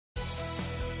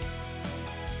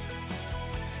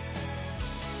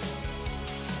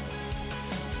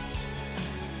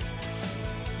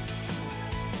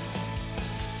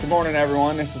morning,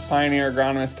 everyone. This is Pioneer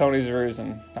Agronomist Tony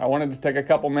Zerusen. I wanted to take a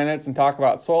couple minutes and talk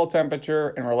about soil temperature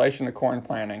in relation to corn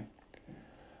planting.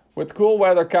 With cool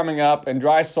weather coming up and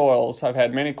dry soils, I've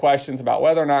had many questions about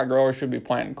whether or not growers should be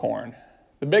planting corn.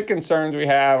 The big concerns we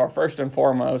have are first and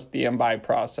foremost the imbibe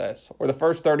process, or the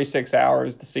first 36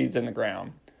 hours the seed's in the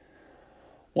ground.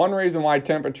 One reason why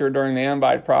temperature during the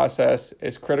imbibe process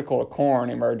is critical to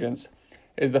corn emergence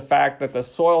is the fact that the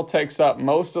soil takes up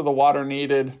most of the water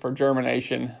needed for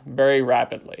germination very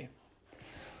rapidly.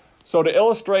 So to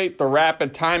illustrate the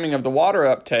rapid timing of the water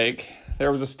uptake,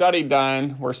 there was a study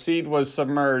done where seed was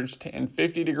submerged in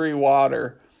 50-degree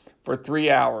water for 3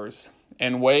 hours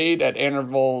and weighed at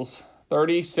intervals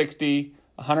 30, 60,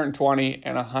 120,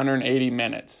 and 180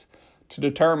 minutes to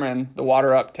determine the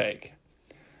water uptake.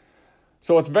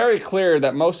 So it's very clear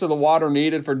that most of the water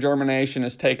needed for germination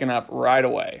is taken up right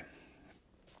away.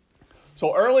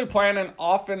 So early planting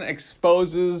often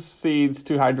exposes seeds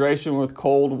to hydration with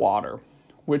cold water,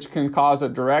 which can cause a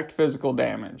direct physical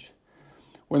damage.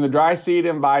 When the dry seed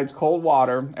imbibes cold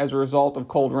water as a result of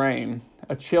cold rain,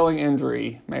 a chilling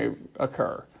injury may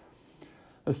occur.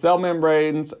 The cell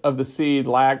membranes of the seed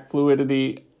lack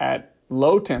fluidity at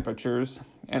low temperatures,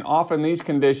 and often these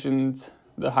conditions,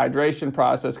 the hydration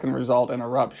process can result in a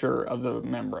rupture of the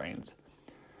membranes.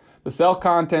 The cell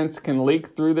contents can leak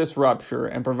through this rupture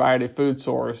and provide a food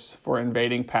source for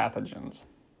invading pathogens.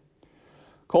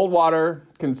 Cold water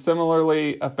can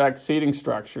similarly affect seeding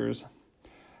structures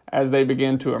as they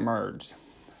begin to emerge.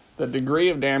 The degree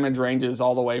of damage ranges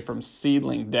all the way from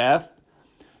seedling death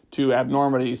to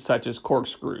abnormalities such as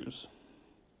corkscrews.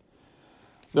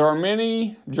 There are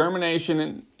many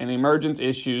germination and emergence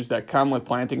issues that come with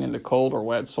planting into cold or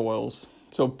wet soils,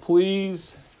 so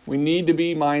please, we need to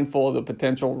be mindful of the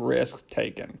potential risks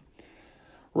taken.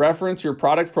 Reference your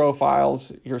product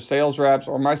profiles, your sales reps,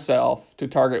 or myself to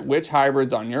target which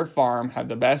hybrids on your farm have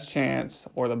the best chance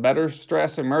or the better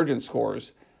stress emergence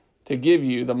scores to give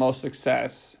you the most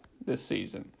success this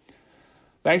season.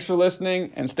 Thanks for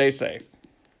listening and stay safe.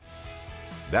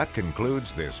 That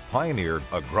concludes this Pioneer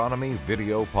Agronomy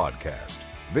video podcast.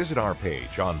 Visit our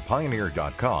page on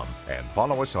pioneer.com and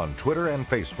follow us on Twitter and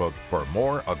Facebook for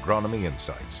more agronomy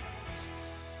insights.